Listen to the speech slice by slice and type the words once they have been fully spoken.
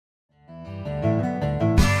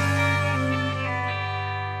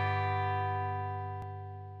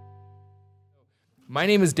My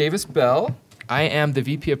name is Davis Bell. I am the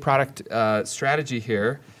VP of Product Strategy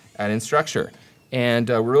here at Instructure. And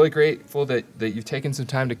we're really grateful that you've taken some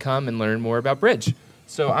time to come and learn more about Bridge.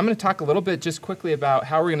 So I'm going to talk a little bit just quickly about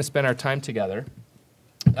how we're going to spend our time together.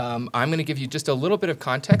 I'm going to give you just a little bit of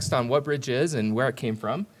context on what Bridge is and where it came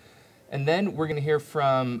from. And then we're going to hear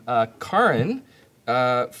from Karin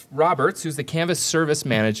Roberts, who's the Canvas Service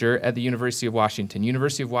Manager at the University of Washington.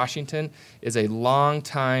 University of Washington is a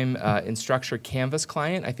long-time Instructure Canvas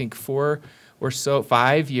client, I think 4 or so,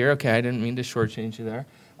 5 year. Okay, I didn't mean to shortchange you there.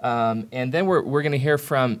 And then we're going to hear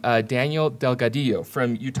from Daniel Delgadillo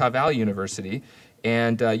from Utah Valley University.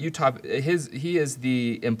 And he is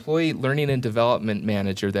the Employee Learning and Development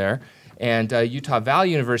Manager there. And Utah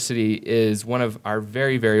Valley University is one of our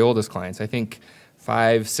very, very oldest clients. I think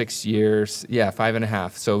 5, 6 years, yeah,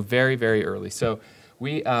 5.5. So very, very early. So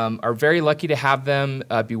we are very lucky to have them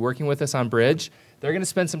be working with us on Bridge. They're going to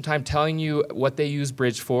spend some time telling you what they use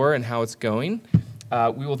Bridge for and how it's going.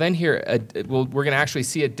 We will then hear, we're going to actually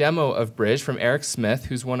see a demo of Bridge from Eric Smith,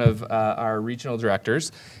 who's one of our regional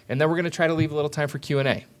directors. And then we're going to try to leave a little time for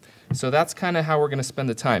Q&A. So that's kind of how we're going to spend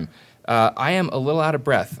the time. I am a little out of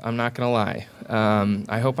breath, I'm not going to lie.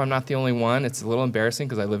 I hope I'm not the only one. It's a little embarrassing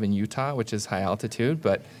because I live in Utah, which is high altitude.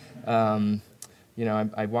 But, you know,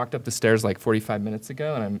 I walked up the stairs like 45 minutes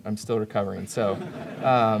ago, and I'm still recovering. So,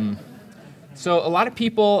 so a lot of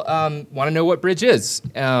people want to know what Bridge is.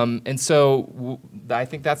 And so I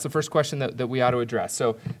think that's the first question that we ought to address.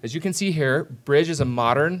 So as you can see here, Bridge is a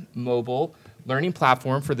modern, mobile learning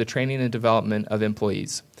platform for the training and development of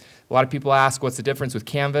employees. A lot of people ask, what's the difference with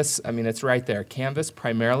Canvas? I mean, it's right there. Canvas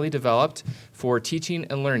primarily developed for teaching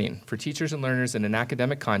and learning, for teachers and learners in an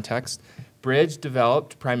academic context. Bridge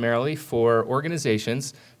developed primarily for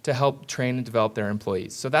organizations to help train and develop their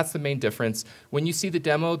employees. So that's the main difference. When you see the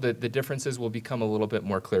demo, the differences will become a little bit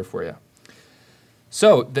more clear for you.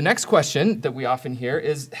 So the next question that we often hear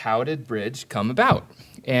is, how did Bridge come about?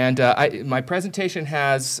 And my presentation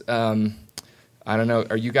has, I don't know,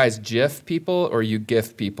 are you guys GIF people or are you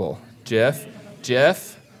GIF people? GIF?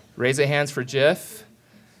 GIF? Raise your hands for GIF.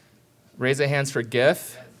 Raise your hands for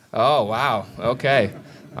GIF. Oh, wow. Okay.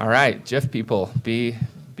 All right. GIF people, be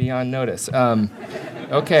on notice.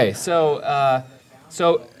 Okay. So how,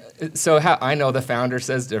 I know the founder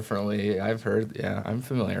says differently. I've heard, yeah, I'm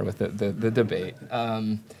familiar with the debate.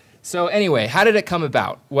 So anyway, how did it come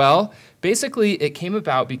about? Well, basically it came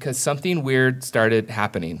about because something weird started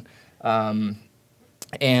happening.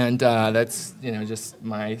 And that's, you know, just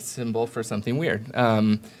my symbol for something weird.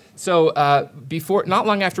 Not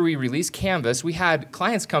long after we released Canvas, we had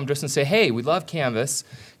clients come to us and say, hey, we love Canvas.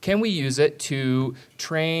 Can we use it to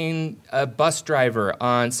train a bus driver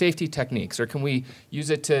on safety techniques? Or can we use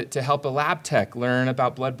it to help a lab tech learn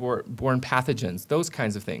about blood-borne pathogens, those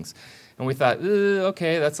kinds of things? And we thought,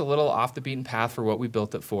 okay, that's a little off the beaten path for what we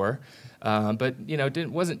built it for. But, you know,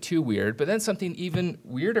 it wasn't too weird. But then something even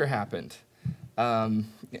weirder happened. And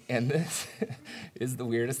this is the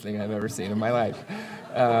weirdest thing I've ever seen in my life.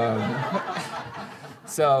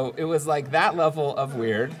 So it was like that level of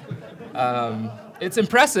weird. It's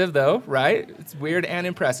impressive, though, right? It's weird and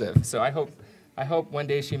impressive. So I hope one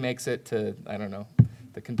day she makes it to, I don't know,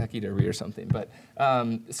 the Kentucky Derby or something. But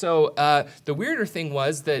the weirder thing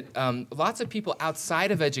was that lots of people outside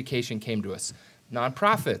of education came to us.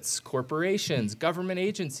 Nonprofits, corporations, government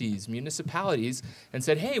agencies, municipalities, and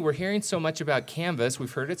said, hey, we're hearing so much about Canvas.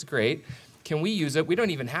 We've heard it's great. Can we use it? We don't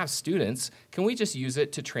even have students. Can we just use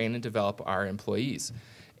it to train and develop our employees?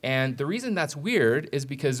 And the reason that's weird is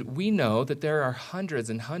because we know that there are hundreds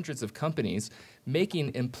and hundreds of companies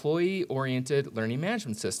making employee-oriented learning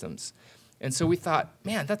management systems. And so we thought,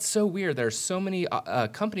 man, that's so weird. There are so many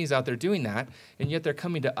companies out there doing that, and yet they're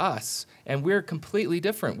coming to us. And we're completely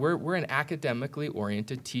different. We're an academically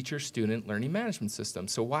oriented teacher-student learning management system.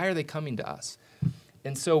 So why are they coming to us?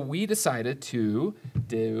 And so we decided to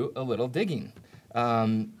do a little digging.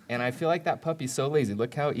 And I feel like that puppy's so lazy.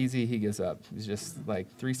 Look how easy he gives up. It's just like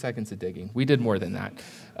 3 seconds of digging. We did more than that.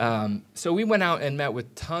 So we went out and met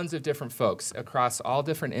with tons of different folks across all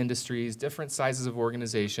different industries, different sizes of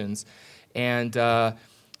organizations. And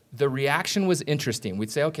the reaction was interesting.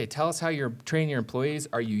 We'd say, okay, tell us how you're training your employees.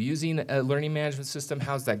 Are you using a learning management system?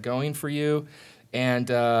 How's that going for you? And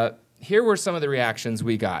here were some of the reactions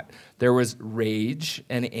we got. There was rage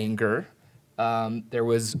and anger. There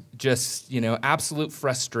was just, you know, absolute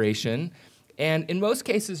frustration. And in most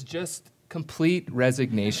cases, just complete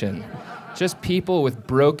resignation. Just people with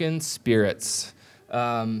broken spirits.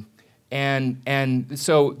 And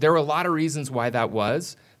so there were a lot of reasons why that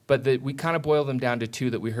was. But we kind of boiled them down to 2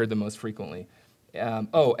 that we heard the most frequently.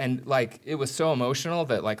 Oh, and like it was so emotional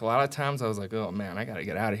that like a lot of times I was like, oh man, I got to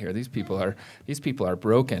get out of here. These people are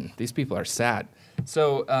broken. These people are sad.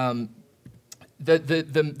 So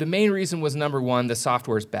the main reason was, number one, the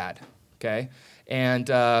software is bad. Okay,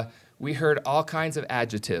 and we heard all kinds of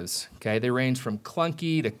adjectives. Okay, they range from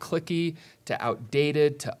clunky to clicky to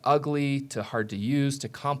outdated to ugly to hard to use to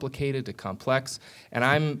complicated to complex. And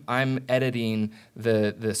I'm editing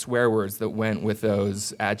the swear words that went with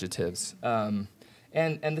those adjectives.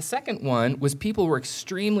 And the second one was people were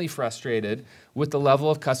extremely frustrated with the level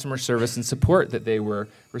of customer service and support that they were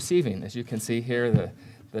receiving. As you can see here,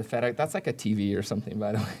 the FedEx, that's like a TV or something,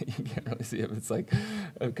 by the way. You can't really see it. It's like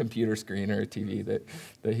a computer screen or a TV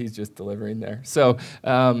that he's just delivering there. So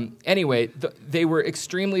anyway, they were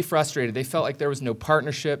extremely frustrated. They felt like there was no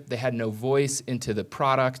partnership. They had no voice into the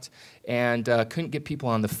product and couldn't get people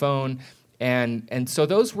on the phone. And so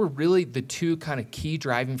those were really the two kind of key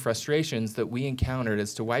driving frustrations that we encountered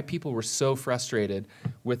as to why people were so frustrated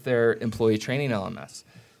with their employee training LMS.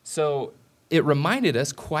 So it reminded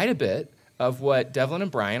us quite a bit of what Devlin and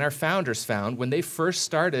Brian, our founders, found when they first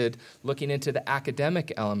started looking into the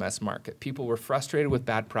academic LMS market. People were frustrated with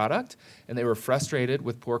bad product, and they were frustrated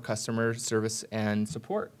with poor customer service and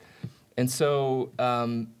support. And so,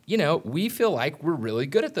 you know, we feel like we're really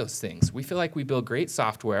good at those things. We feel like we build great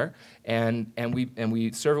software, and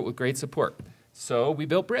we serve it with great support. So we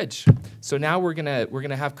built Bridge. So now we're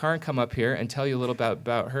gonna have Karin come up here and tell you a little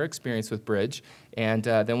about her experience with Bridge, and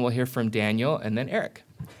then we'll hear from Daniel and then Eric.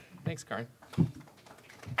 Thanks, Karin.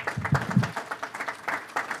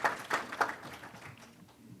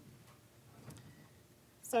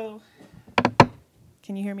 So,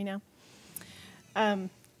 can you hear me now?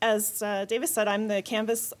 As Davis said, I'm the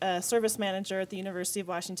Canvas service manager at the University of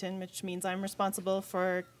Washington, which means I'm responsible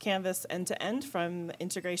for Canvas end-to-end, from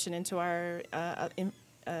integration into our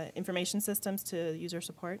information systems to user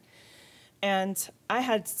support. And I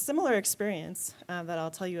had similar experience that I'll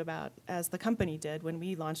tell you about as the company did when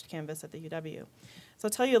we launched Canvas at the UW. So I'll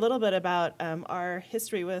tell you a little bit about our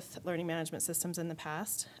history with learning management systems in the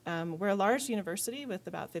past. We're a large university with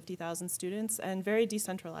about 50,000 students and very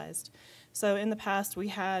decentralized. So in the past, we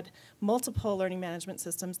had multiple learning management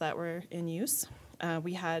systems that were in use.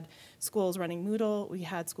 We had schools running Moodle, we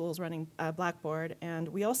had schools running Blackboard, and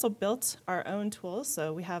we also built our own tools.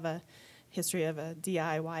 So we have a history of a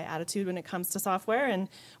DIY attitude when it comes to software. And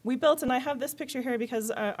we built, and I have this picture here because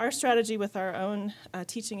our strategy with our own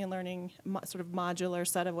teaching and learning sort of modular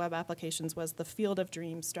set of web applications was the field of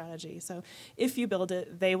dreams strategy. So if you build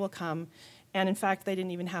it, they will come. And in fact, they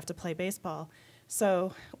didn't even have to play baseball.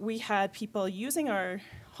 So we had people using our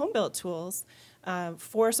home-built tools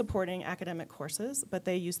for supporting academic courses, but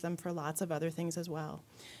they used them for lots of other things as well,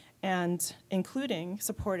 and including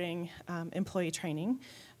supporting employee training,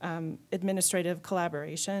 administrative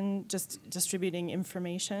collaboration, just distributing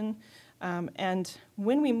information. And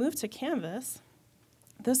when we moved to Canvas,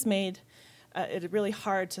 this made it really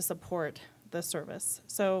hard to support the service.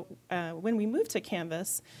 So when we moved to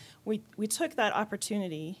Canvas, we took that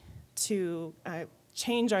opportunity to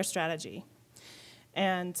change our strategy.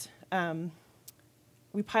 And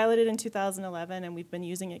we piloted in 2011, and we've been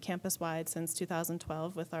using it campus-wide since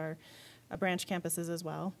 2012 with our branch campuses as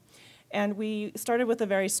well. And we started with a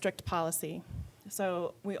very strict policy.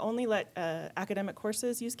 So we only let academic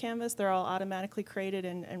courses use Canvas. They're all automatically created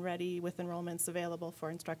and ready with enrollments available for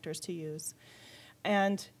instructors to use.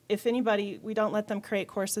 And if anybody, we don't let them create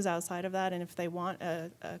courses outside of that, and if they want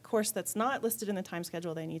a course that's not listed in the time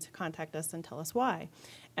schedule, they need to contact us and tell us why.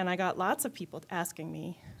 And I got lots of people asking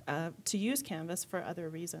me to use Canvas for other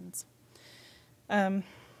reasons. Some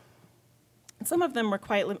of them were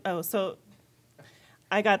quite, so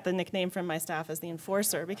I got the nickname from my staff as the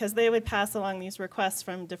enforcer, because they would pass along these requests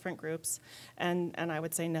from different groups, and I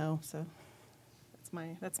would say no, so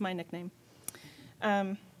that's my nickname.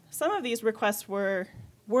 Some of these requests were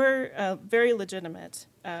very legitimate.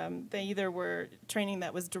 They either were training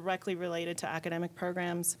that was directly related to academic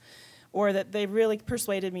programs, or that they really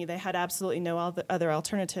persuaded me they had absolutely no other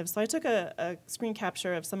alternatives. So I took a screen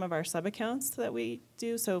capture of some of our sub-accounts that we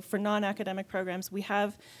do. So for non-academic programs, we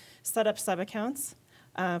have set up sub-accounts.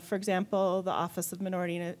 For example, the Office of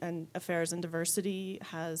Minority and Affairs and Diversity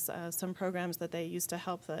has some programs that they use to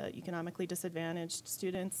help the economically disadvantaged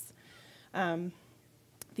students.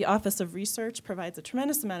 The Office of Research provides a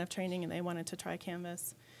tremendous amount of training, and they wanted to try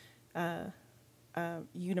Canvas.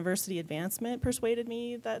 University Advancement persuaded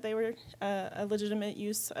me that they were a legitimate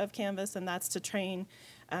use of Canvas, and that's to train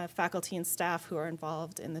faculty and staff who are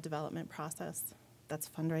involved in the development process. That's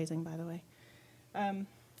fundraising, by the way.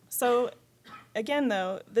 So Again,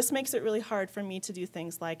 though, this makes it really hard for me to do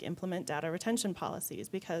things like implement data retention policies,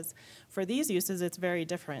 because for these uses, it's very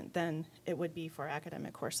different than it would be for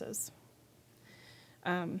academic courses.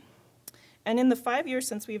 And in the 5 years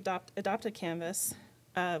since we've adopted Canvas,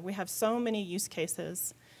 we have so many use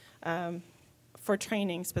cases for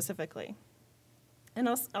training specifically. And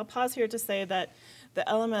I'll pause here to say that the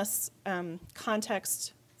LMS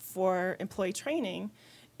context for employee training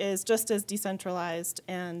is just as decentralized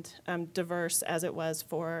and diverse as it was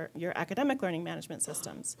for your academic learning management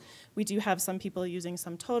systems. We do have some people using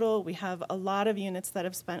SumTotal. We have a lot of units that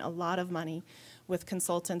have spent a lot of money with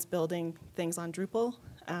consultants building things on Drupal.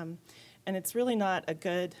 And it's really not a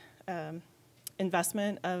good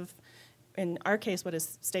investment of, in our case, what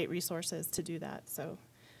is state resources to do that. So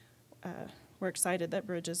we're excited that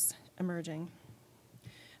Bridge is emerging.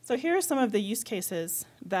 So here are some of the use cases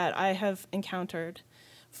that I have encountered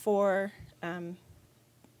for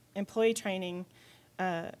employee training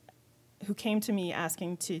who came to me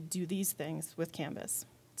asking to do these things with Canvas.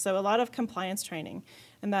 So a lot of compliance training,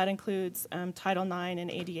 and that includes Title IX and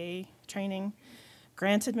ADA training,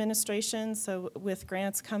 grant administration. So with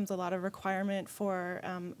grants comes a lot of requirement for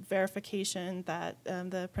verification that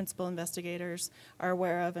the principal investigators are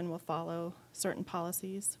aware of and will follow certain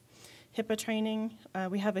policies. HIPAA training,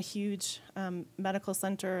 we have a huge medical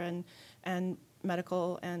center and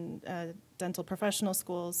medical and dental professional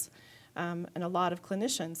schools, and a lot of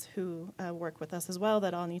clinicians who work with us as well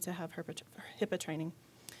that all need to have HIPAA training.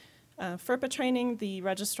 FERPA training, the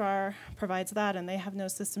registrar provides that, and they have no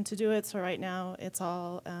system to do it, so right now it's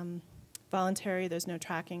all voluntary. There's no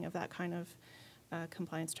tracking of that kind of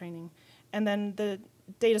compliance training. And then the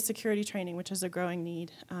data security training, which is a growing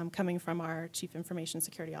need coming from our Chief Information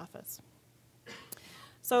Security Office.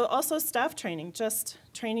 So also staff training, just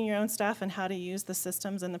training your own staff on how to use the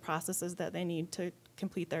systems and the processes that they need to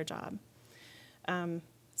complete their job.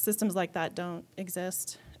 Systems like that don't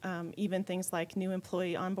exist. Even things like new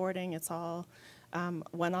employee onboarding, it's all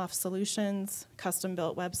one-off solutions,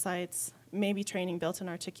 custom-built websites, maybe training built in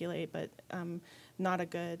Articulate, but not a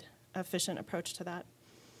good, efficient approach to that.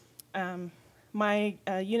 My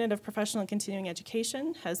unit of professional and continuing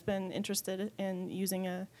education has been interested in using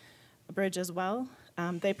a Bridge as well.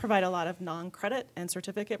 They provide a lot of non-credit and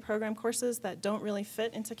certificate program courses that don't really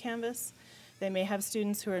fit into Canvas. They may have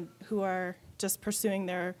students who are just pursuing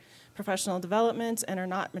their professional development and are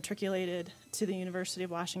not matriculated to the University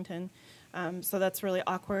of Washington. So that's really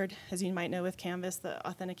awkward. As you might know with Canvas, the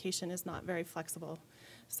authentication is not very flexible.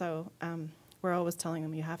 So we're always telling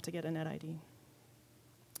them you have to get a NetID.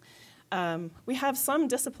 We have some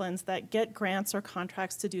disciplines that get grants or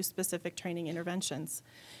contracts to do specific training interventions.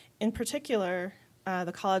 In particular,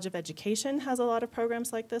 the College of Education has a lot of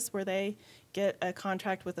programs like this where they get a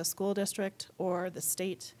contract with a school district or the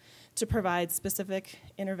state to provide specific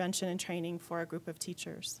intervention and training for a group of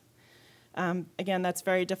teachers. Again, that's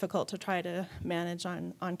very difficult to try to manage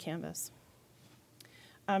on Canvas.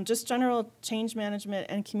 Just general change management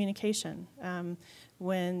and communication.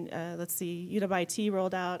 When, let's see, UW-IT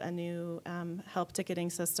rolled out a new help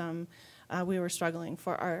ticketing system, we were struggling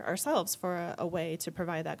for ourselves for a way to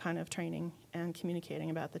provide that kind of training and communicating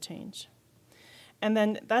about the change. And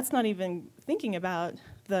then that's not even thinking about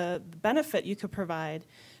the benefit you could provide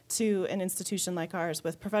to an institution like ours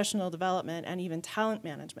with professional development and even talent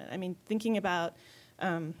management. I mean, thinking about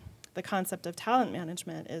the concept of talent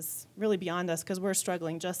management is really beyond us because we're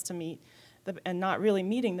struggling just to meet and not really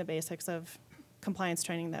meeting the basics of compliance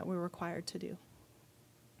training that we're required to do.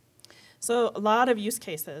 So a lot of use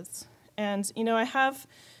cases. And you know, I have,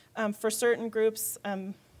 for certain groups,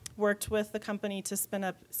 worked with the company to spin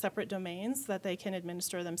up separate domains that they can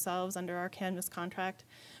administer themselves under our Canvas contract.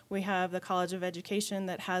 We have the College of Education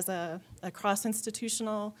that has a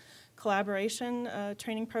cross-institutional collaboration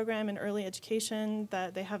training program in early education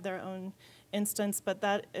that they have their own instance, but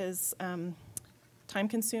that is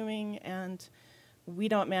time-consuming and we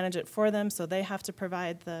don't manage it for them, so they have to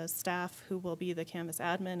provide the staff who will be the Canvas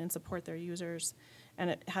admin and support their users,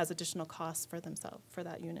 and it has additional costs for themselves, for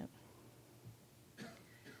that unit.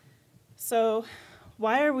 So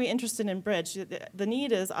why are we interested in Bridge? The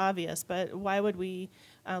need is obvious, but why would we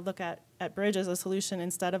look at Bridge as a solution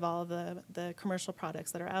instead of all of the commercial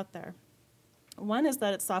products that are out there? One is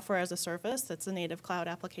that it's software as a service. It's a native cloud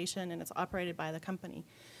application, and it's operated by the company.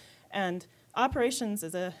 And operations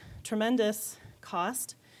is a tremendous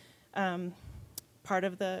cost, part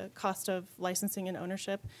of the cost of licensing and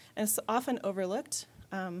ownership, and it's often overlooked.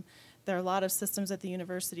 There are a lot of systems at the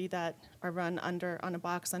university that are run on a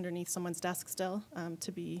box underneath someone's desk still,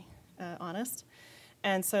 to be honest.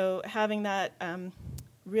 And so having that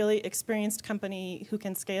really experienced company who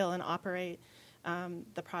can scale and operate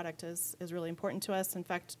the product is really important to us. In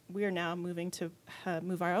fact, we are now moving to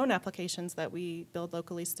move our own applications that we build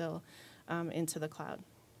locally still into the cloud.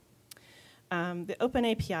 The open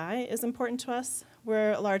API is important to us.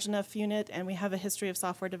 We're a large enough unit, and we have a history of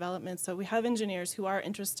software development, so we have engineers who are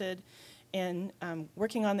interested in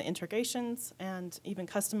working on the integrations and even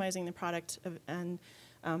customizing the product and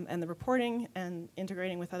the reporting and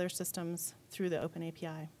integrating with other systems through the open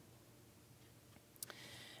API.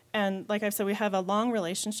 And like I've said, we have a long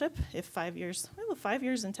relationship, if 5 years, well, 5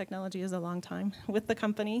 years in technology is a long time, with the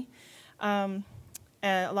company. And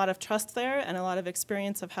a lot of trust there and a lot of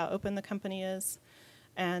experience of how open the company is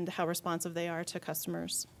and how responsive they are to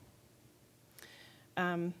customers.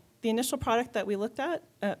 The initial product that we looked at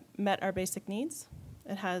met our basic needs.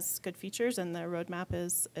 It has good features, and the roadmap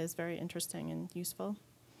is very interesting and useful.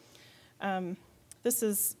 This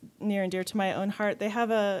is near and dear to my own heart. They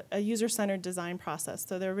have a user-centered design process,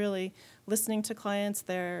 so they're really listening to clients,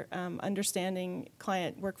 they're understanding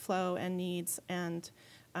client workflow and needs, and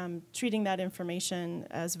treating that information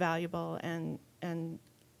as valuable and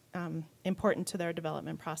important to their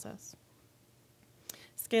development process.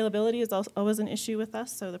 Scalability is always an issue with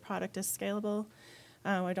us, so the product is scalable.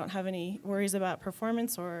 I don't have any worries about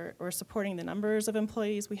performance or supporting the numbers of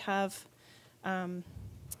employees. We have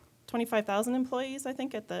 25,000 employees, I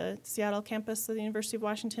think, at the Seattle campus of the University of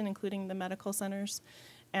Washington, including the medical centers,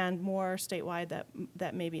 and more statewide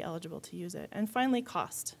that may be eligible to use it. And finally,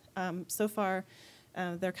 cost. So far,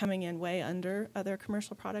 they're coming in way under other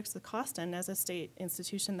commercial products, the cost, and as a state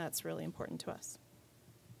institution, that's really important to us.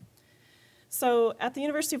 So at the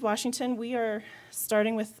University of Washington, we are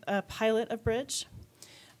starting with a pilot of Bridge.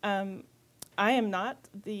 I am not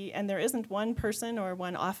and there isn't one person or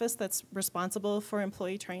one office that's responsible for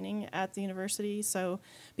employee training at the university. So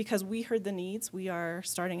because we heard the needs, we are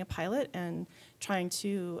starting a pilot and trying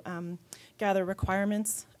to gather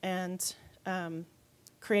requirements and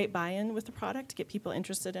create buy-in with the product, get people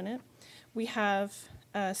interested in it. We have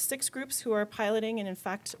 6 groups who are piloting, and in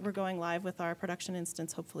fact, we're going live with our production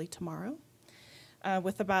instance hopefully tomorrow,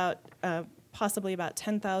 with about possibly about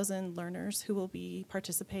 10,000 learners who will be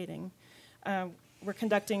participating. We're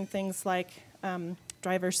conducting things like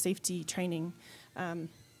driver safety training.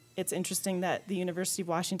 It's interesting that the University of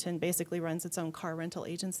Washington basically runs its own car rental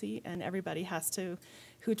agency, and everybody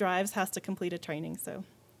who drives has to complete a training. So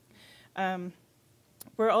my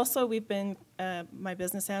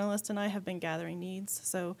business analyst and I have been gathering needs.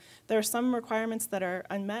 So there are some requirements that are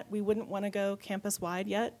unmet. We wouldn't want to go campus-wide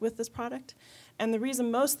yet with this product. And the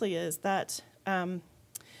reason mostly is that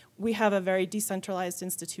we have a very decentralized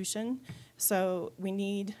institution, so we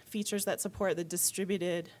need features that support the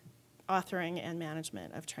distributed authoring and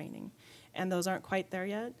management of training. And those aren't quite there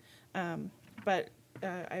yet, but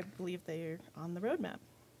I believe they're on the roadmap.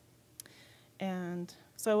 And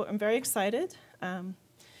so I'm very excited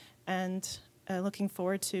and looking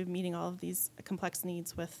forward to meeting all of these complex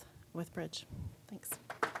needs with Bridge. Thanks.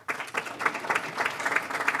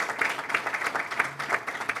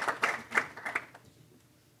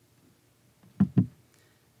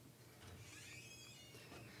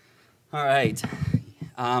 All right.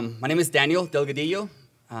 My name is Daniel Delgadillo.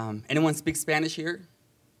 Anyone speak Spanish here?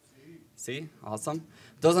 Sí, awesome.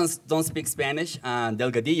 Those don't speak Spanish.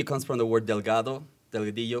 Delgadillo comes from the word delgado,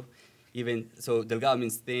 delgadillo. So delgado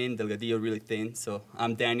means thin, delgadillo really thin. So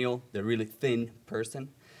I'm Daniel, the really thin person.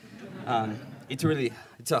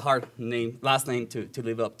 It's a hard last name to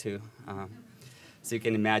live up to, so you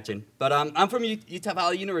can imagine. But I'm from Utah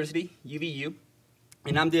Valley University, UVU,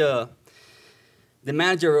 and I'm the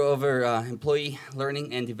manager over employee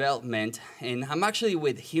learning and development, and I'm actually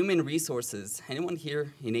with human resources. Anyone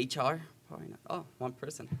here in HR? Probably not. Oh, one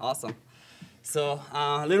person. Awesome. So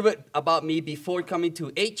a little bit about me. Before coming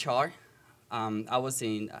to HR, I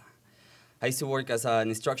used to work as an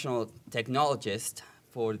instructional technologist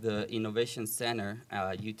for the Innovation Center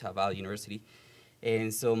at Utah Valley University.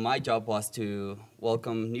 And so my job was to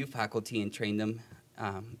welcome new faculty and train them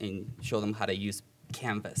and show them how to use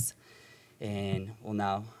Canvas. And well,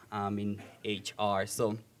 now I'm in HR.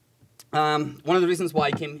 So one of the reasons why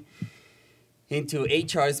I came into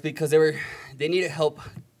HR is because they needed help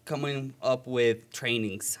coming up with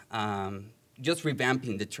trainings, just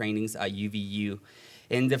revamping the trainings at UVU.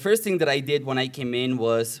 And the first thing that I did when I came in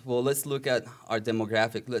was, well, let's look at our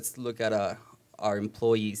demographic. Let's look at our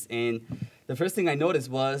employees. And the first thing I noticed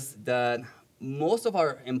was that most of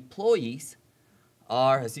our employees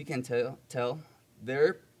are, as you can tell,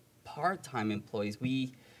 they're part-time employees.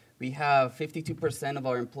 We have 52% of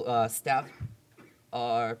our staff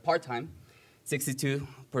are part-time,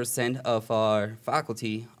 62% of our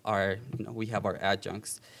faculty are, we have our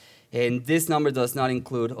adjuncts. And this number does not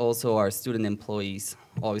include also our student employees.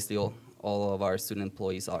 Obviously, all of our student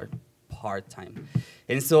employees are part-time.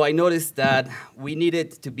 And so I noticed that we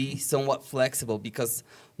needed to be somewhat flexible because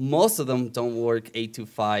most of them don't work 8 to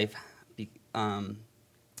 5.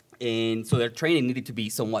 And so their training needed to be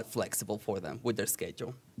somewhat flexible for them with their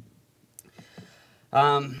schedule.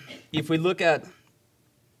 If we look at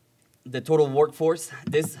the total workforce,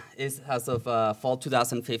 this is as of fall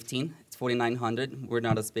 2015. It's 4,900. We're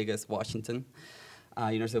not as big as Washington,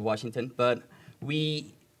 University of Washington, but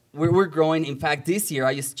we're growing. In fact, this year,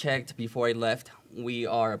 I just checked before I left, we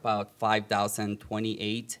are about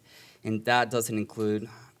 5,028, and that doesn't include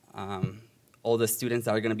all the students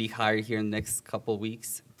that are going to be hired here in the next couple of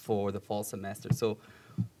weeks for the fall semester. So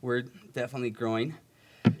we're definitely growing.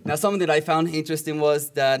 Now, something that I found interesting was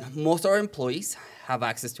that most of our employees have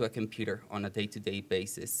access to a computer on a day-to-day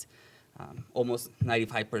basis, almost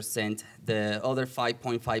 95%. The other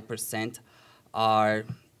 5.5% are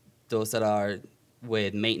those that are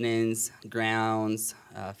with maintenance, grounds,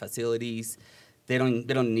 facilities. They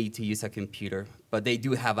don't need to use a computer, but they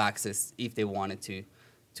do have access if they wanted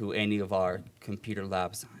to any of our computer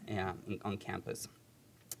labs on campus.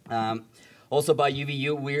 Also by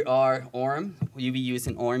UVU, we are Orem. UVU is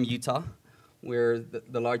in Orem, Utah. We're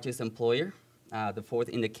the largest employer, the 4th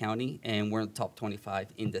in the county, and we're in the top 25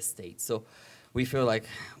 in the state. So we feel like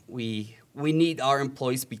we need our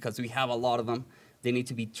employees because we have a lot of them. They need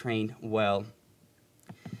to be trained well.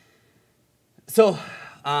 So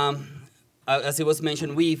as it was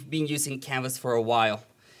mentioned, we've been using Canvas for a while.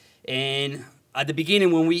 And at the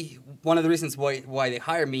beginning, one of the reasons why they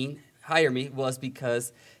hire me was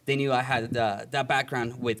because they knew I had that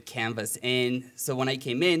background with Canvas. And so when I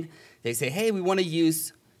came in, they say, hey, we want to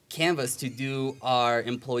use Canvas to do our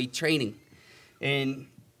employee training. And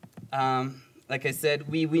like I said,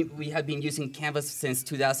 we have been using Canvas since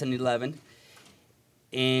 2011.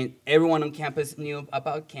 And everyone on campus knew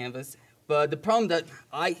about Canvas. But the problem that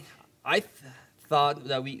I thought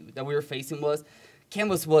that we were facing was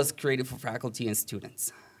Canvas was created for faculty and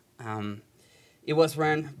students. It was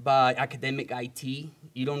run by academic IT.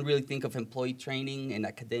 You don't really think of employee training and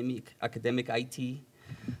academic IT.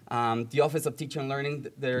 The Office of Teaching and Learning,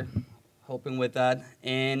 they're helping with that.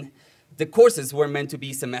 And the courses were meant to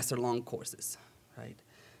be semester-long courses, right?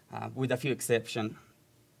 With a few exceptions.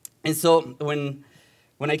 And so when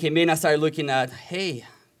I came in, I started looking at, hey,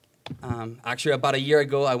 actually about a year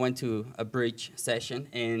ago, I went to a Bridge session,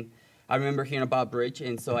 and I remember hearing about Bridge,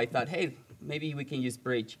 and so I thought, hey, maybe we can use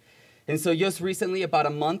Bridge. And so just recently, about a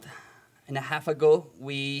month and a half ago,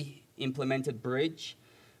 we implemented Bridge.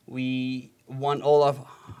 We want all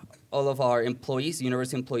of our employees,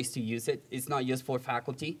 university employees, to use it. It's not just for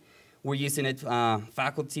faculty. We're using it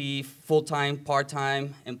faculty, full-time,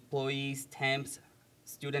 part-time, employees, temps,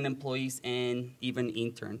 student employees, and even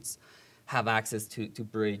interns have access to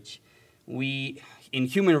Bridge. In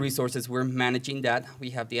human resources, we're managing that. We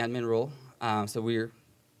have the admin role, so we're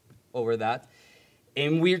over that.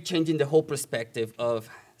 And we're changing the whole perspective of,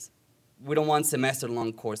 we don't want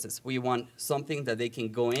semester-long courses. We want something that they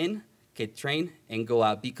can go in, get trained, and go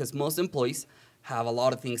out, because most employees have a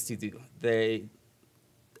lot of things to do.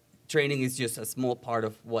 Training is just a small part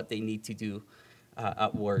of what they need to do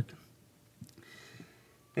at work.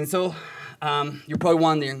 And so you're probably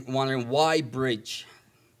wondering why Bridge?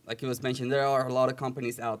 Like it was mentioned, there are a lot of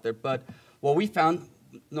companies out there, but what we found,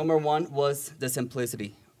 number one, was the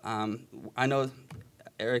simplicity. I know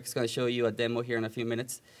Eric's going to show you a demo here in a few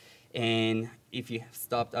minutes, and if you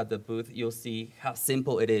stopped at the booth, you'll see how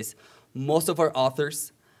simple it is. Most of our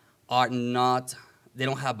authors they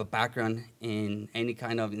don't have a background in any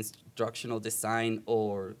kind of instructional design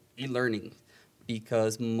or e-learning,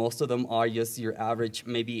 because most of them are just your average,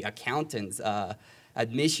 maybe accountants,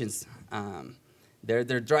 admissions.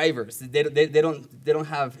 They're drivers. They don't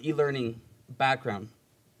have e-learning background.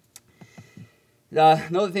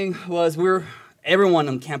 Another thing was everyone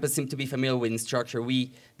on campus seemed to be familiar with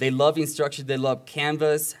Instructure. They love Instructure, they love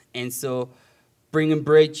Canvas, and so bringing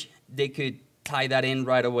Bridge, they could tie that in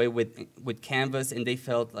right away with Canvas, and they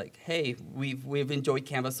felt like, hey, we've enjoyed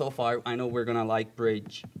Canvas so far. I know we're gonna like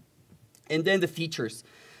Bridge. And then the features.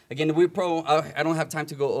 Again, I don't have time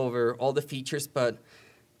to go over all the features, but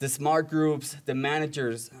the smart groups, the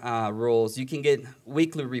managers' roles, you can get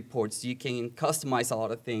weekly reports, you can customize a lot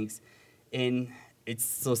of things, and it's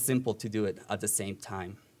so simple to do it at the same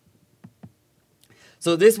time.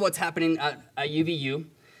 So this is what's happening at UVU.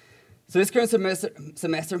 So this current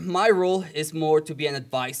semester, my role is more to be an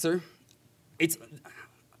advisor.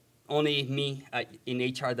 only me in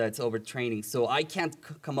HR that's over training. So I can't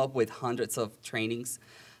come up with hundreds of trainings.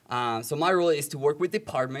 So my role is to work with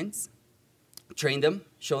departments, train them,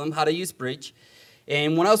 show them how to use Bridge.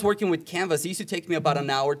 And when I was working with Canvas, it used to take me about an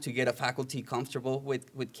hour to get a faculty comfortable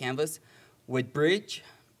with Canvas. With Bridge,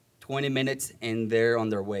 20 minutes and they're on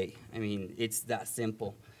their way. I mean, it's that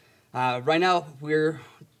simple. Right now, we're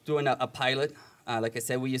doing a pilot. Like I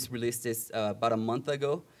said, we just released this about a month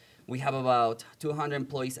ago. We have about 200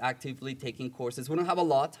 employees actively taking courses. We don't have a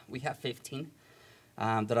lot. We have 15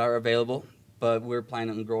 that are available, but we're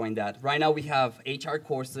planning on growing that. Right now, we have HR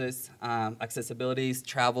courses, accessibilities,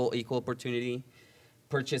 travel, equal opportunity,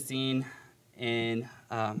 purchasing, and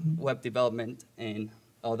web development, and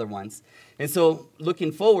other ones. And so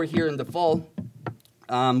looking forward here in the fall,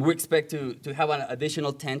 we expect to have an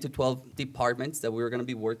additional 10 to 12 departments that we're going to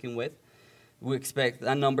be working with. We expect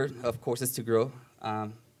that number of courses to grow,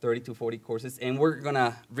 30 to 40 courses, and we're going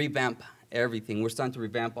to revamp everything. We're starting to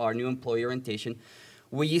revamp our new employee orientation.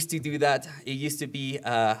 We used to do that. It used to be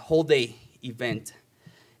a whole day event,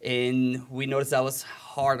 and we noticed that was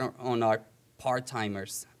hard on our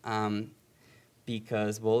part-timers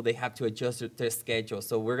because, well, they have to adjust their schedule.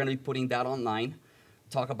 So we're going to be putting that online,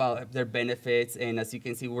 talk about their benefits, and as you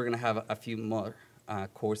can see, we're going to have a few more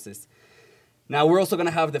courses. Now, we're also going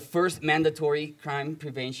to have the first mandatory crime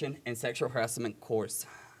prevention and sexual harassment course.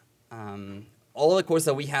 All the courses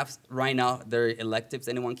that we have right now, they're electives.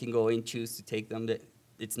 Anyone can go and choose to take them.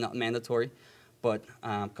 It's not mandatory. But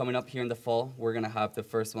coming up here in the fall, we're going to have the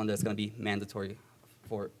first one that's going to be mandatory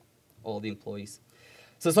for all the employees.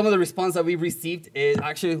 So some of the response that we received is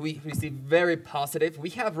actually we received very positive.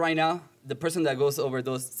 We have right now the person that goes over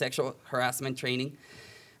those sexual harassment training.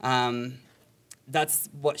 That's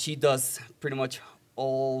what she does pretty much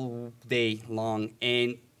all day long.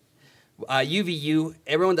 And UVU,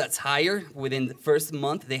 everyone that's hired within the first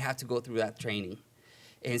month, they have to go through that training.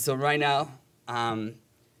 And so right now,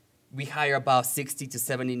 we hire about 60 to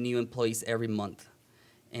 70 new employees every month.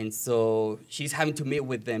 And so she's having to meet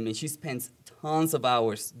with them, and she spends tons of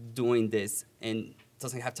hours doing this and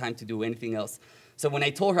doesn't have time to do anything else. So when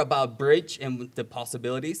I told her about Bridge and the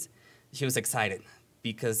possibilities, she was excited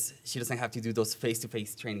because she doesn't have to do those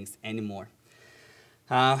face-to-face trainings anymore.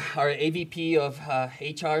 Our AVP of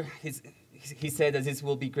HR, he said that this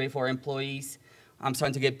will be great for our employees. I'm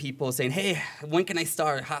starting to get people saying, hey, when can I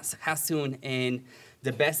start? How soon? And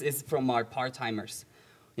the best is from our part-timers.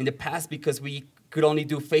 In the past, because we could only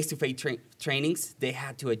do face-to-face trainings, they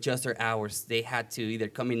had to adjust their hours. They had to either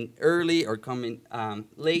come in early or come in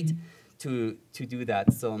late to do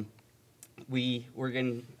that. So we're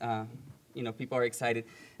getting, people are excited.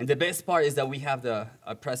 And the best part is that we have the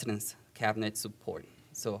president's cabinet support.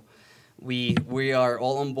 So we are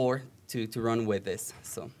all on board to run with this.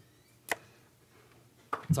 So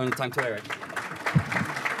it's only time to Eric.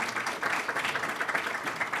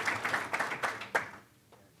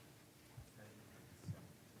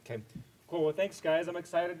 Okay, cool. Well, thanks, guys. I'm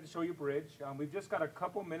excited to show you Bridge. We've just got a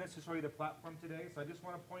couple minutes to show you the platform today, so I just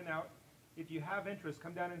want to point out, if you have interest,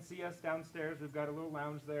 come down and see us downstairs. We've got a little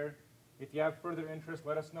lounge there. If you have further interest,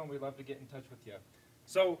 let us know. We'd love to get in touch with you.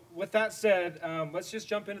 So with that said, let's just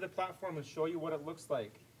jump into the platform and show you what it looks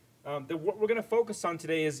like. What we're going to focus on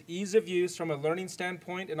today is ease of use from a learning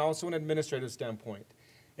standpoint and also an administrative standpoint.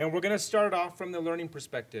 And we're going to start off from the learning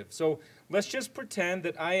perspective. So let's just pretend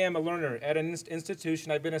that I am a learner at an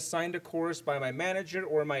institution. I've been assigned a course by my manager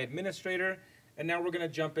or my administrator, and now we're going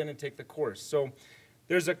to jump in and take the course. So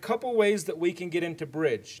there's a couple ways that we can get into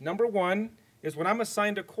Bridge. Number one is when I'm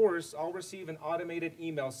assigned a course, I'll receive an automated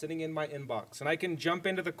email sitting in my inbox, and I can jump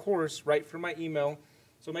into the course right from my email.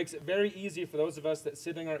 So it makes it very easy for those of us that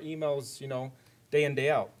sit in our emails, day in, day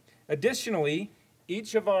out. Additionally,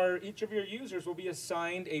 each of your users will be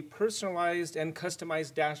assigned a personalized and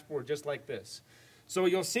customized dashboard just like this. So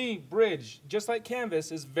you'll see Bridge, just like Canvas,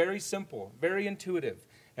 is very simple, very intuitive,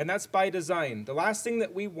 and that's by design. The last thing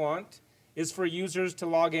that we want is for users to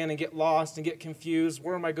log in and get lost and get confused.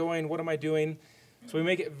 Where am I going? What am I doing? So we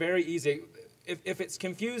make it very easy. If it's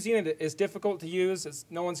confusing and it's difficult to use,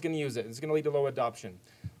 no one's going to use it. It's going to lead to low adoption.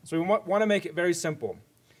 So we want to make it very simple.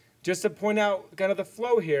 Just to point out kind of the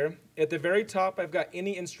flow here, at the very top, I've got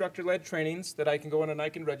any instructor-led trainings that I can go in and I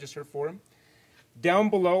can register for. Down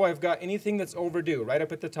below, I've got anything that's overdue, right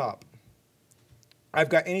up at the top. I've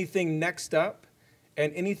got anything next up,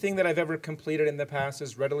 and anything that I've ever completed in the past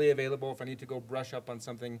is readily available. If I need to go brush up on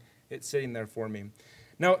something, it's sitting there for me.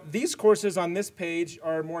 Now, these courses on this page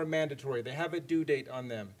are more mandatory. They have a due date on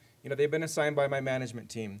them. They've been assigned by my management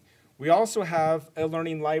team. We also have a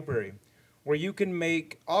learning library. where you can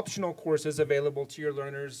make optional courses available to your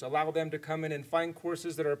learners, allow them to come in and find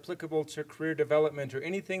courses that are applicable to career development or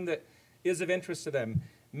anything that is of interest to them.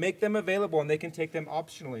 Make them available and they can take them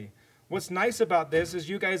optionally. What's nice about this is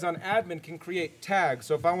you guys on admin can create tags.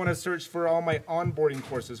 So if I want to search for all my onboarding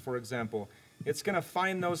courses, for example, it's going to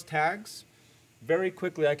find those tags. Very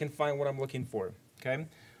quickly I can find what I'm looking for, okay?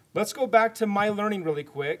 Let's go back to My Learning really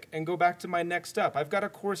quick and go back to my next up. I've got a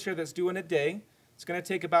course here that's due in a day. It's going to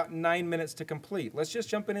take about 9 minutes to complete. Let's just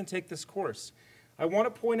jump in and take this course. I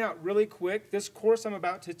want to point out really quick, this course I'm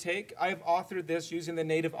about to take, I've authored this using the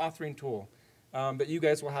native authoring tool that you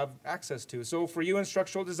guys will have access to. So for you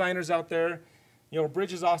instructional designers out there, you know,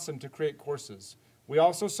 Bridge is awesome to create courses. We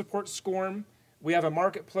also support SCORM. We have a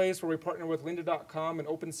marketplace where we partner with lynda.com and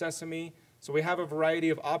Open Sesame. So we have a variety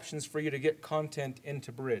of options for you to get content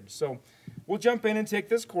into Bridge. So we'll jump in and take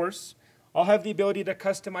this course. I'll have the ability to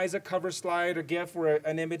customize a cover slide or GIF or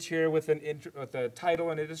an image here with a title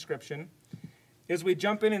and a description. As we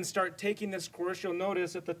jump in and start taking this course, you'll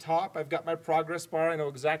notice at the top I've got my progress bar. I know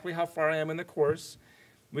exactly how far I am in the course.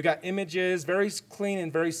 We got images, very clean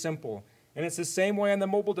and very simple. And it's the same way on the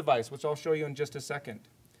mobile device, which I'll show you in just a second.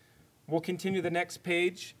 We'll continue the next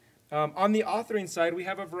page. On the authoring side, we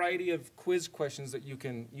have a variety of quiz questions that you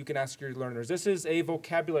can ask your learners. This is a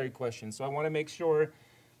vocabulary question, so I want to make sure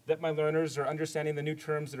that my learners are understanding the new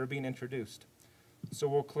terms that are being introduced. So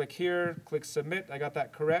we'll click here, click Submit. I got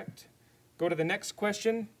that correct. Go to the next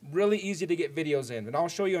question. Really easy to get videos in. And I'll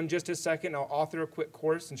show you in just a second. I'll author a quick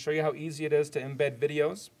course and show you how easy it is to embed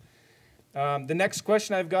videos. The next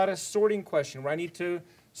question, I've got a sorting question where I need to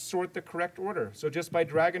sort the correct order. So just by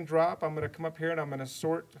drag and drop, I'm going to come up here and I'm going to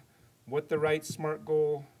sort what the right SMART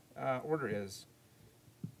goal order is.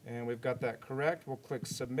 And we've got that correct. We'll click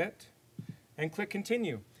Submit and click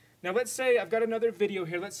Continue. Now let's say I've got another video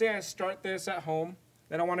here. Let's say I start this at home.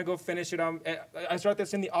 Then I want to go finish it on, I start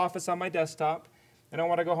this in the office on my desktop, and I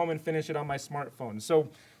want to go home and finish it on my smartphone. So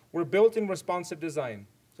we're built in responsive design.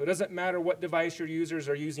 So it doesn't matter what device your users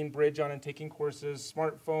are using Bridge on and taking courses,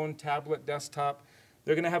 smartphone, tablet, desktop,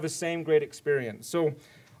 they're going to have the same great experience. So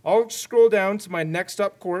I'll scroll down to my next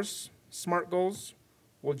up course, SMART Goals.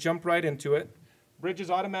 We'll jump right into it. Bridge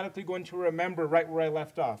is automatically going to remember right where I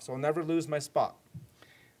left off, so I'll never lose my spot.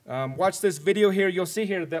 Watch this video here. You'll see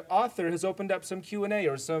here the author has opened up some Q&A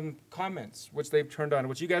or some comments, which they've turned on,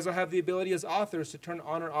 which you guys will have the ability as authors to turn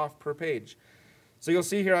on or off per page. So you'll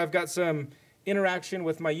see here I've got some interaction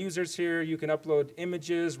with my users here. You can upload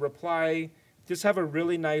images, reply, just have a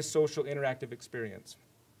really nice social interactive experience.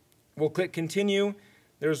 We'll click Continue.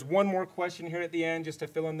 There's one more question here at the end just to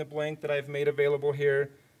fill in the blank that I've made available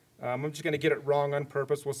here. I'm just going to get it wrong on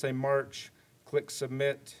purpose. We'll say March, click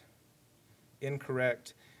Submit,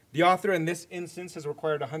 incorrect. The author in this instance has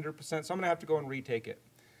required 100%, so I'm going to have to go and retake it.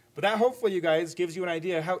 But that hopefully, you guys, gives you an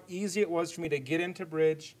idea how easy it was for me to get into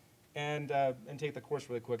Bridge and take the course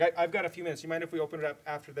really quick. I've got a few minutes. You mind if we open it up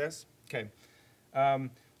after this? Okay.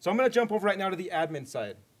 So I'm going to jump over right now to the admin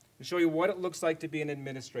side and show you what it looks like to be an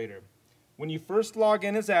administrator. When you first log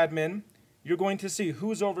in as admin, you're going to see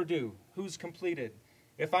who's overdue, who's completed.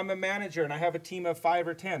 If I'm a manager and I have a team of 5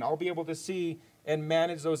 or 10, I'll be able to see and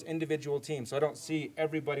manage those individual teams, so I don't see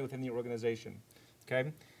everybody within the organization,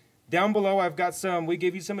 okay? Down below, I've got we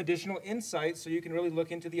give you some additional insights so you can really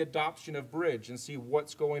look into the adoption of Bridge and see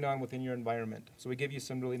what's going on within your environment. So we give you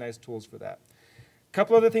some really nice tools for that. A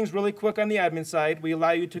couple other things really quick on the admin side. We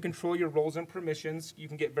allow you to control your roles and permissions. You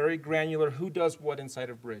can get very granular who does what inside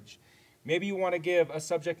of Bridge. Maybe you want to give a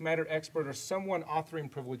subject matter expert or someone authoring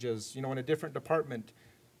privileges, you know, in a different department,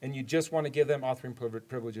 and you just want to give them authoring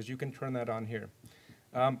privileges. You can turn that on here.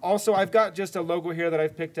 Also, I've got just a logo here that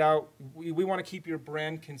I've picked out. We want to keep your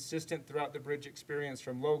brand consistent throughout the Bridge experience,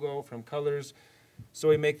 from logo, from colors, so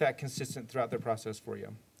we make that consistent throughout the process for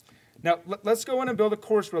you. Now, let's go in and build a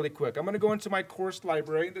course really quick. I'm going to go into my course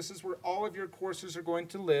library. This is where all of your courses are going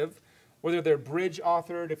to live, whether they're Bridge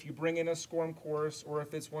authored, if you bring in a SCORM course, or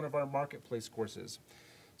if it's one of our marketplace courses.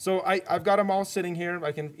 So I've got them all sitting here.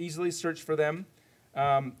 I can easily search for them.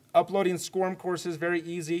 Uploading SCORM courses, very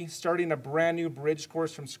easy. Starting a brand new Bridge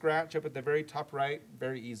course from scratch up at the very top right,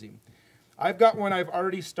 very easy. I've got one I've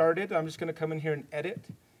already started. I'm just going to come in here and edit.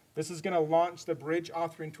 This is going to launch the Bridge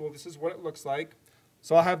authoring tool. This is what it looks like.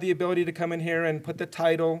 So I'll have the ability to come in here and put the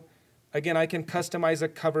title. Again, I can customize a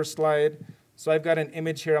cover slide. So I've got an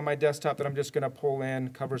image here on my desktop that I'm just going to pull in,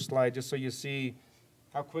 cover slide, just so you see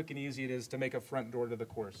how quick and easy it is to make a front door to the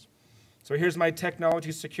course. So here's my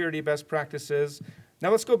technology security best practices. Now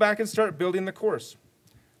let's go back and start building the course.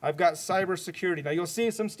 I've got cybersecurity. Now you'll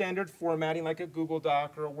see some standard formatting like a Google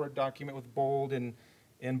Doc or a Word document with bold and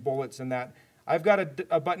bullets and that. I've got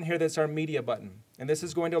a button here that's our media button. And this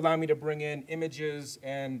is going to allow me to bring in images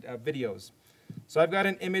and videos. So I've got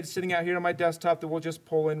an image sitting out here on my desktop that we'll just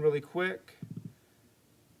pull in really quick.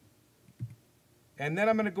 And then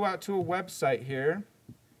I'm going to go out to a website here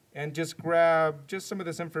and just grab just some of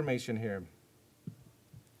this information here.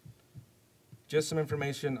 Just some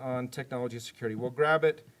information on technology security. We'll grab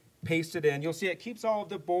it, paste it in. You'll see it keeps all of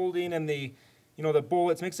the bolding and the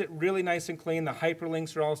bullets, makes it really nice and clean. The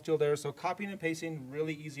hyperlinks are all still there. So copying and pasting,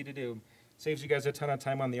 really easy to do. Saves you guys a ton of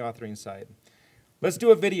time on the authoring side. Let's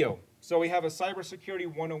do a video. So we have a Cybersecurity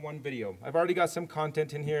 101 video. I've already got some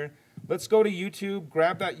content in here. Let's go to YouTube,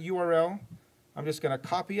 grab that URL. I'm just going to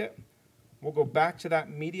copy it. We'll go back to that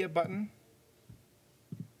media button,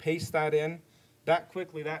 paste that in. That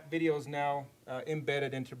quickly, that video is now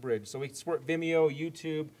embedded into Bridge. So we support Vimeo,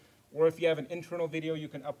 YouTube, or if you have an internal video, you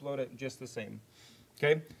can upload it just the same.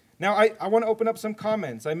 Okay? Now, I want to open up some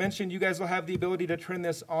comments. I mentioned you guys will have the ability to turn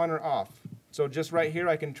this on or off. So just right here,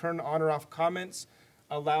 I can turn on or off comments,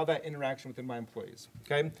 allow that interaction with my employees.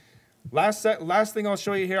 Okay? Last thing I'll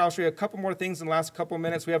show you here, I'll show you a couple more things in the last couple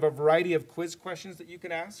minutes. We have a variety of quiz questions that you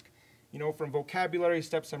can ask, from vocabulary,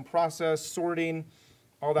 steps in process, sorting,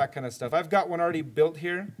 all that kind of stuff. I've got one already built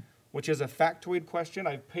here, which is a factoid question.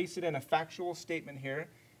 I've pasted in a factual statement here.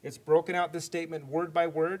 It's broken out the statement word by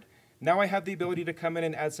word. Now I have the ability to come in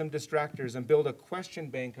and add some distractors and build a question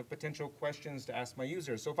bank of potential questions to ask my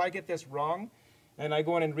users. So if I get this wrong and I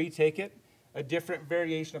go in and retake it, a different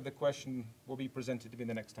variation of the question will be presented to me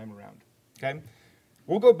the next time around. Okay?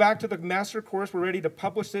 We'll go back to the master course. We're ready to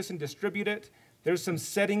publish this and distribute it. There's some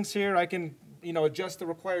settings here. I can adjust the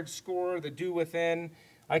required score, the do within.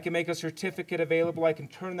 I can make a certificate available. I can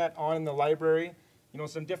turn that on in the library.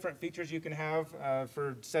 Some different features you can have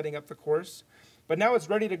for setting up the course. But now it's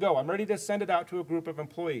ready to go. I'm ready to send it out to a group of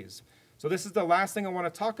employees. So this is the last thing I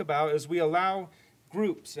want to talk about is we allow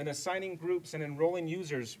groups and assigning groups and enrolling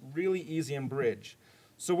users really easy in Bridge.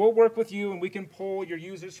 So we'll work with you and we can pull your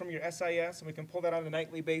users from your SIS and we can pull that on a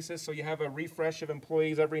nightly basis so you have a refresh of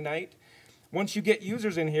employees every night. Once you get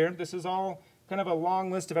users in here, this is all kind of a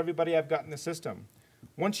long list of everybody I've got in the system.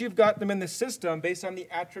 Once you've got them in the system, based on the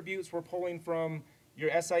attributes we're pulling from your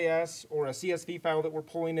SIS or a CSV file that we're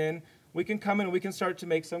pulling in, we can come in and we can start to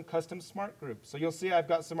make some custom smart groups. So you'll see I've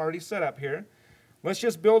got some already set up here. Let's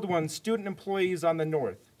just build one, student employees on the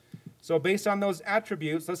north. So based on those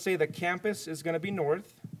attributes, let's say the campus is going to be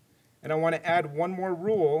north, and I want to add one more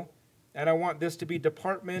rule, and I want this to be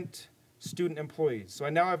department student employees. So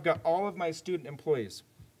now I've got all of my student employees.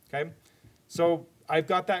 Okay? So I've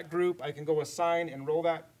got that group. I can go assign, enroll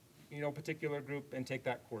that particular group, and take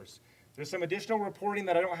that course. There's some additional reporting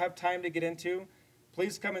that I don't have time to get into.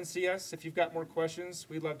 Please come and see us if you've got more questions.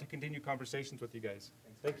 We'd love to continue conversations with you guys.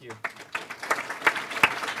 Thank you.